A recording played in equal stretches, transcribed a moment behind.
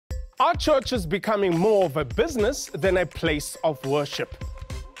Are churches becoming more of a business than a place of worship?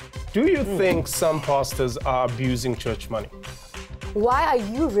 Do you think some pastors are abusing church money? Why are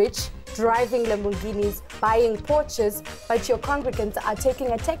you rich, driving Lamborghinis, buying Porsches, but your congregants are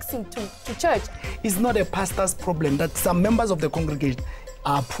taking a taxi to church? It's not a pastor's problem that some members of the congregation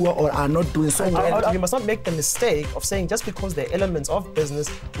are poor or are not doing so well. We must not make the mistake of saying just because there are elements of business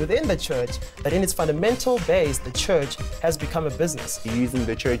within the church, that in its fundamental base, the church has become a business. Using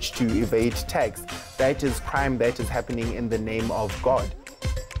the church to evade tax, that is crime that is happening in the name of God.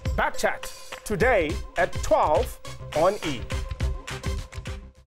 Backchat, today at 12 on E!